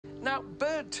Now,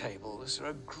 bird tables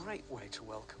are a great way to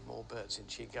welcome more birds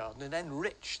into your garden and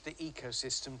enrich the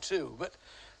ecosystem too. But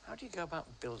how do you go about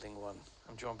building one?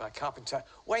 I'm joined by carpenter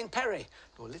Wayne Perry,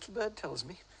 who, a little bird tells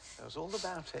me, knows all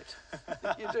about it.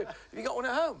 You do. Have you got one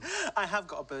at home? I have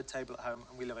got a bird table at home,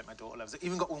 and we love it. My daughter loves it.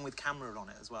 Even got one with camera on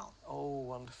it as well. Oh,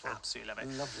 wonderful. Absolutely love it.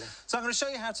 Lovely. So I'm going to show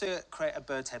you how to create a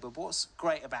bird table, but what's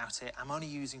great about it, I'm only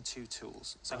using 2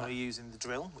 tools. So I'm going to be using the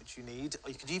drill, which you need,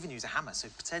 or you could even use a hammer, so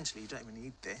potentially you don't even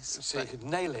need this. So you could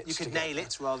nail it. You could nail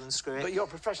it rather than screw it. But you're a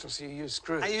professional, so you use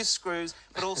screws. I use screws,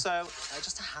 but also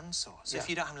just a handsaw. So if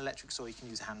you don't have an electric saw, you can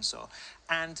use a handsaw.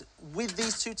 And with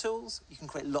these 2 tools, you can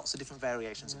create lots of different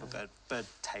variations of a bird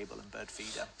table and bird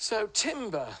feeder. So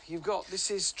timber, you've got, this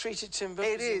is treated timber?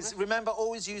 It is. Remember,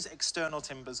 always use external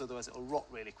timbers, otherwise it'll rot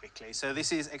really quickly. So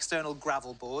this is external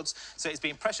gravel boards. So it's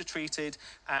been pressure treated,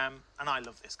 and I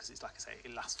love this because it's, like I say,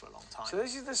 it lasts for a long time. So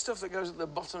this is the stuff that goes at the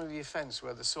bottom of your fence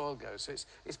where the soil goes. So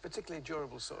it's particularly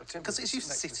durable sort of timber. Because it's used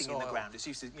to sitting in the ground. It's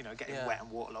used to, you know, getting wet and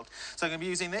waterlogged. So I'm going to be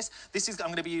using this. This is I'm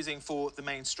going to be using for the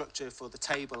main structure for the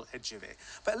table edge of it.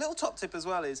 But a little top tip as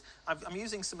well is I'm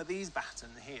using some of these batten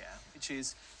here, which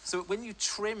is, so when you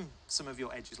trim some of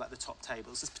your edges, like the top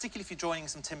tables, particularly if you're joining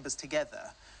some timbers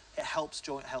together, it helps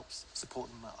support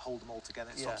them, hold them all together.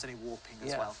 It stops any warping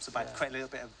as well. So by creating a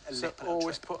little bit of a lip and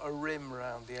always trip. put a rim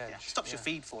around the edge. Yeah, stops your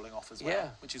feed falling off as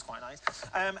well, which is quite nice.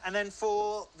 And then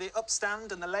for the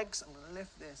upstand and the legs, I'm going to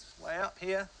lift this way up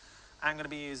here. I'm going to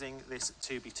be using this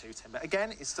 2x2 timber.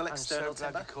 Again, it's still external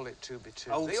timber. I'm so glad you call it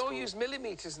 2x2. They all use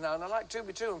millimetres now, and I like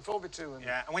 2x2 and 4x2. And...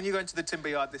 Yeah, and when you go into the timber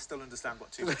yard, they still understand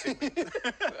what 2x2 means.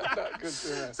 Good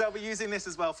to know. So I'll be using this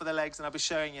as well for the legs, and I'll be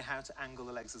showing you how to angle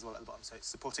the legs as well at the bottom, so it's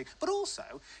supporting. But also,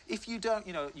 if you don't,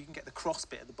 you know, you can get the cross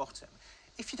bit at the bottom.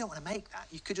 If you don't want to make that,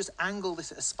 you could just angle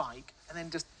this at a spike and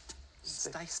then just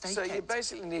stay So you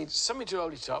basically need something to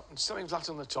hold it up and something flat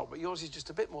on the top, but yours is just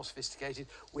a bit more sophisticated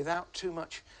without too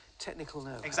much technical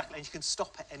know-how. Exactly, and you can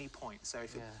stop at any point. So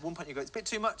if at one point you go, it's a bit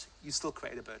too much, you still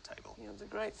created a bird table. You know, the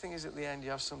great thing is at the end you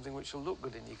have something which will look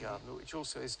good in your garden, but which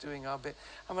also is doing our bit.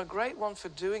 I'm a great one for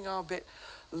doing our bit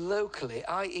locally,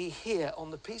 i.e. here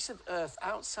on the piece of earth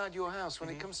outside your house. When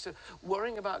it comes to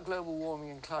worrying about global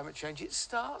warming and climate change, it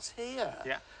starts here.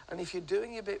 Yeah. And if you're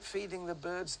doing your bit feeding the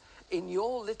birds in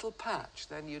your little patch,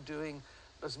 then you're doing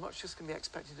as much as can be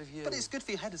expected of you. But it's good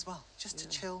for your head as well, just to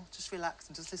chill, just relax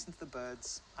and just listen to the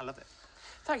birds. I love it.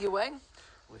 Thank you, Wayne.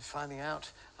 We're finding out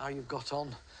how you've got on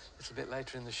a little bit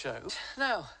later in the show.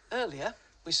 Now, earlier,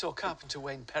 we saw carpenter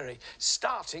Wayne Perry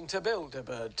starting to build a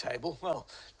bird table. Well,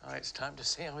 now it's time to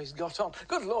see how he's got on.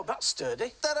 Good Lord, that's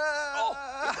sturdy. Ta-da!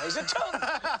 Oh, it weighs a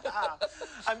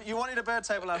ton. You wanted a bird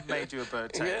table, I've made you a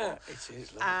bird table. Yeah, it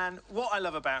is lovely. And what I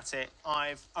love about it,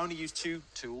 I've only used 2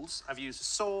 tools. I've used a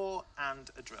saw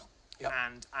and a drill. Yep.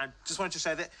 And I just wanted to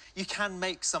show that you can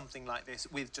make something like this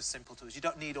with just simple tools. You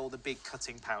don't need all the big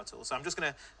cutting power tools. So I'm just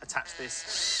going to attach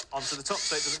this onto the top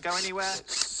so it doesn't go anywhere.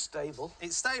 It's stable.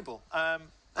 It's stable. And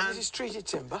this is treated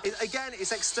timber. Again,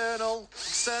 it's external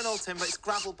timber. It's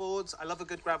gravel boards. I love a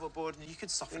good gravel board, and you could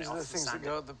soften it off. These are the things that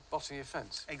go at the bottom of your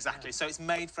fence. Exactly. Yeah. So it's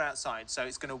made for outside, so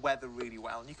it's going to weather really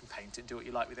well, and you can paint it and do what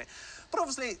you like with it. But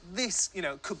obviously, this, you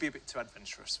know, could be a bit too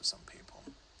adventurous for some people.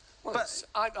 Well, but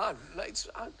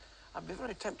I'd be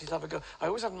very tempted to have a go. I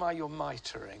always admire your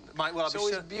mitering. It's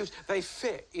always beautiful. They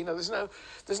fit. You know,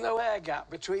 there's no air gap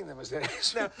between them, as there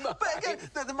is. No, but again,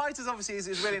 the miters obviously is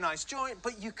a really nice joint,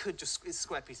 but you could just, it's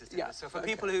square pieces of timber. Yeah, so for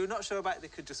people who are not sure about it, they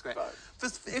could just square.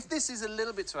 If this is a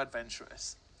little bit too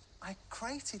adventurous, I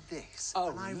created this. Oh,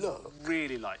 and I look.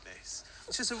 really like this.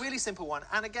 It's just a really simple one.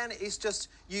 And again, it's just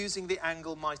using the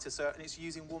angle miter, and it's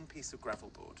using 1 piece of gravel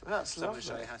board. That's lovely. I'm going to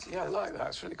show you how to do I like that.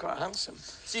 It's really quite handsome.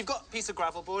 So you've got a piece of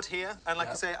gravel board here, and like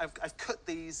I say, I've cut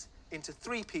these into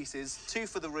 3 pieces, 2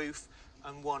 for the roof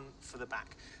and 1 for the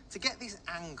back. To get this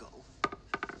angle,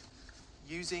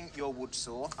 using your wood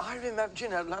saw. I remember, do you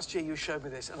know, last year you showed me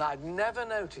this, and I'd never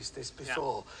noticed this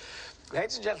before. Yeah.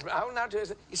 Ladies and gentlemen, I will now do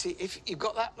is, you see, if you've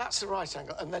got that, that's the right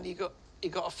angle, and then you got a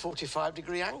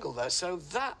 45-degree angle there. So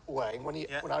that way, when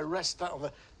I rest that on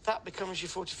that becomes your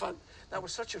 45. That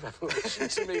was such a revelation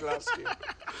to me last year.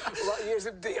 A lot of years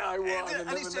of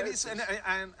DIY.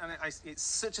 It's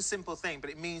such a simple thing, but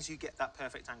it means you get that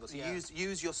perfect angle. So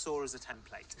use your saw as a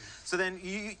template. So then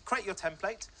you create your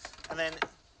template, and then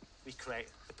we create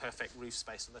the perfect roof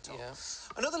space on the top. Yeah.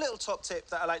 Another little top tip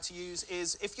that I like to use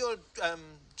is if you're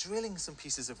drilling some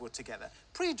pieces of wood together,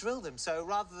 pre-drill them. So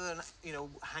rather than,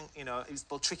 it's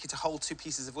tricky to hold 2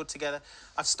 pieces of wood together,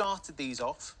 I've started these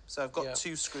off. So I've got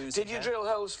 2 screws. Did you drill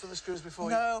holes for the screws before?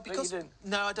 No, because I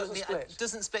don't need it.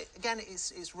 Doesn't split. Again,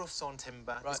 it's rough sawn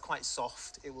timber. Right. It's quite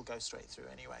soft. It will go straight through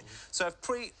anyway. So I've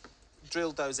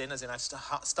drilled those in, as in I've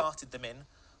started them in,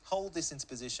 hold this into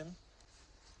position,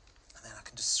 and then I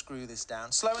can just screw this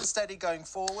down. Slow and steady going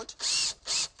forward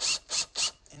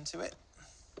into it.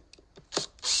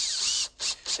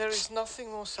 There is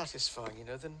nothing more satisfying, you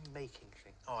know, than making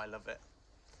things. Oh, I love it.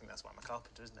 I think that's why I'm a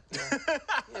carpenter, isn't it? Yeah,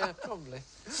 yeah, probably.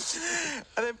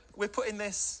 And then we're putting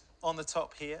this on the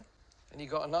top here. And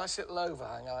you've got a nice little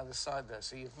overhang either side there,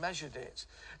 so you've measured it.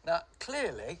 Now,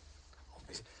 clearly,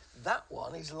 obviously, that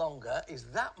one is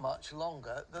that much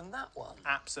longer than that one.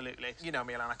 Absolutely. You know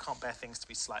me, Alan, I can't bear things to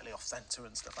be slightly off-centre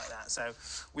and stuff like that, so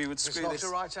we would screw this... It's not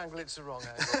a right angle, it's a wrong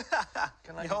angle.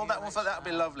 Can I you hold that one for that would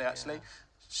be lovely, actually. Yeah.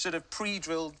 Should have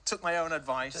pre-drilled, took my own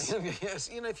advice. Yes,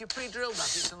 you know, if you pre-drilled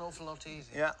that, it's an awful lot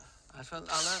easier. Yeah. I learned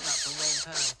that from Wayne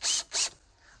Perry.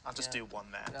 I'll just do one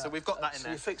there. Yeah. So we've got that in there.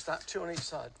 So you fix that, 2 on each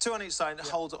side. 2 on each side, and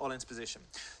hold it all into position.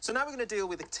 So now we're going to deal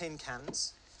with the tin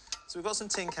cans. So we've got some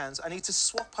tin cans. I need to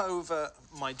swap over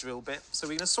my drill bit. So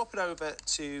we're going to swap it over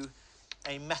to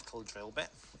a metal drill bit,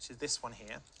 which is this one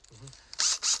here.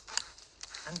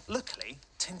 And luckily,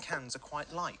 tin cans are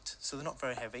quite light, so they're not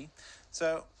very heavy.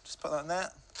 So just put that in there.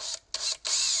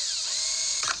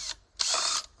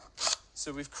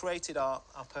 So we've created our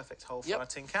perfect hole for our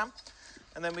tin can.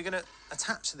 And then we're going to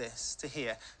attach this to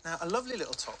here. Now, a lovely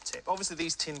little top tip. Obviously,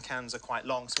 these tin cans are quite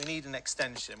long, so we need an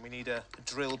extension. We need a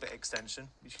drill bit extension,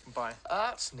 which you can buy.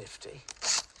 That's nifty.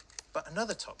 But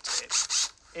another top tip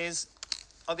is,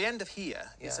 at the end of here,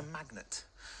 is a magnet.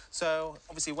 So,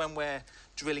 obviously, when we're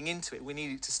drilling into it, we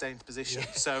need it to stay into position.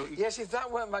 Yeah. So yes, if that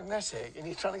weren't magnetic and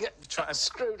you're trying to get a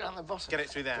screw down the bottom. Get it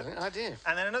through there. Brilliant idea.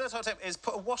 And then another top tip is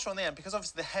put a washer on the end, because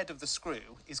obviously the head of the screw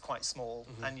is quite small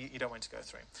and you don't want it to go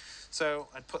through. So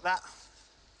I'd put that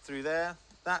through there.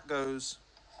 That goes,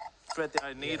 thread the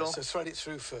iron needle. So thread it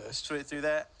through first. Thread it through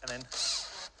there and then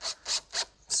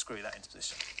screw that into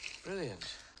position. Brilliant.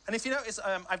 And if you notice,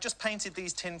 I've just painted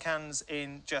these tin cans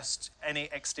in just any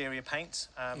exterior paint.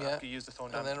 I've used the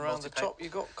Thorn Down. And then around the top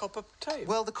you've got copper tape.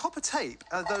 Well, the copper tape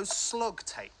are those slug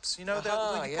tapes. You know,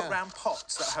 that you put around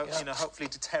pots that you know, hopefully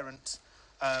deterrent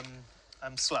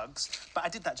slugs. But I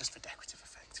did that just for decorative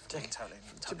effect.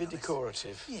 To be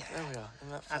decorative. Yeah. There we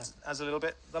are. Adds a little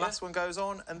bit. The last one goes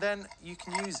on, and then you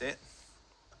can use it.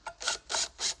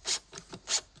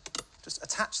 Just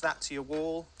attach that to your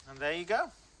wall, and there you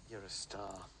go. You're a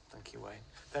star. Thank you, Wayne.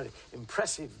 Very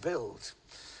impressive build.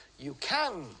 You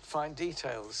can find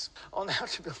details on how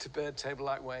to build a bird table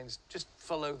like Wayne's. Just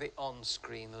follow the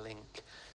on-screen link.